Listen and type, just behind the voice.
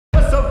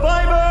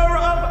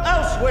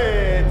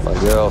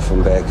girl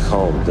from back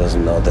home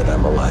doesn't know that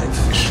I'm alive.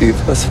 She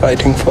was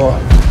fighting for.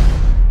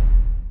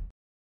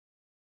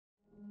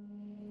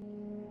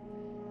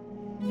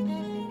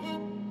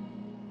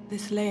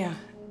 This Leia,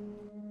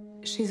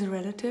 she's a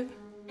relative?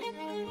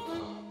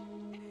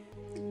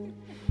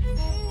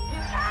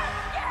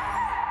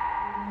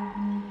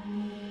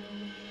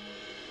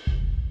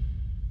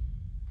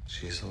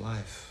 She's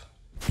alive.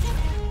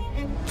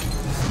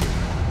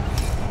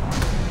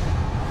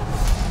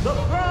 The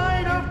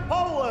pride of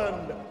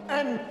Poland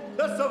and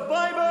the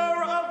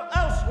survivor of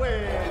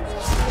Auschwitz,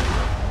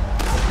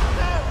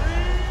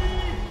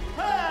 Harry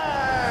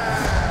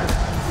Hess!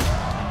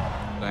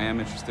 I am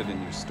interested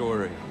in your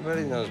story,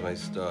 Everybody knows my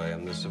story.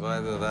 I'm the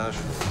survivor of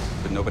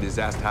Auschwitz. but nobody's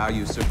asked how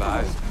you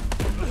survived.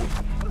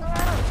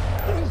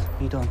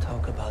 We don't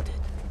talk about it.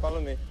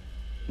 Follow me.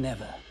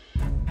 Never.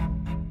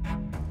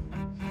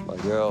 My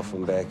girl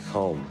from back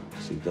home,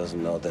 she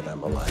doesn't know that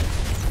I'm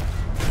alive.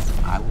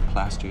 I will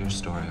plaster your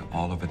story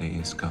all over the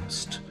East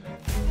Coast.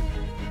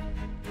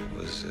 It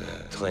was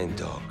a trained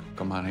dog.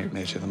 Come on,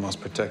 Ignatius, you're the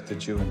most protected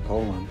Jew in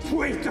Poland.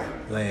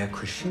 Leia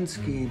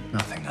Krasinski,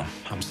 nothing.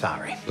 I'm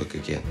sorry. Look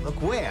again.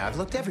 Look where? I've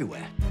looked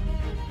everywhere.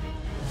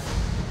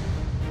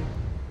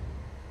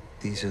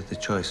 These are the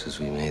choices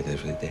we made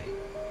every day.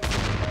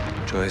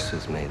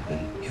 Choices made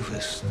when you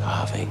were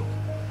starving.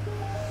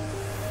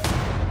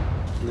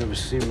 Never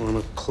seen one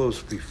up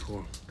close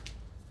before.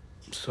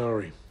 I'm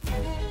sorry.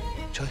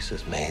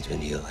 Choices made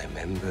when you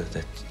remember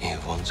that you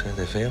once had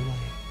a family.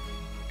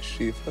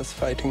 She was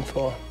fighting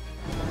for.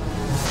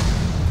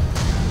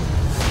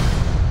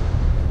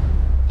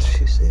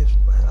 She saved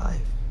my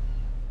life.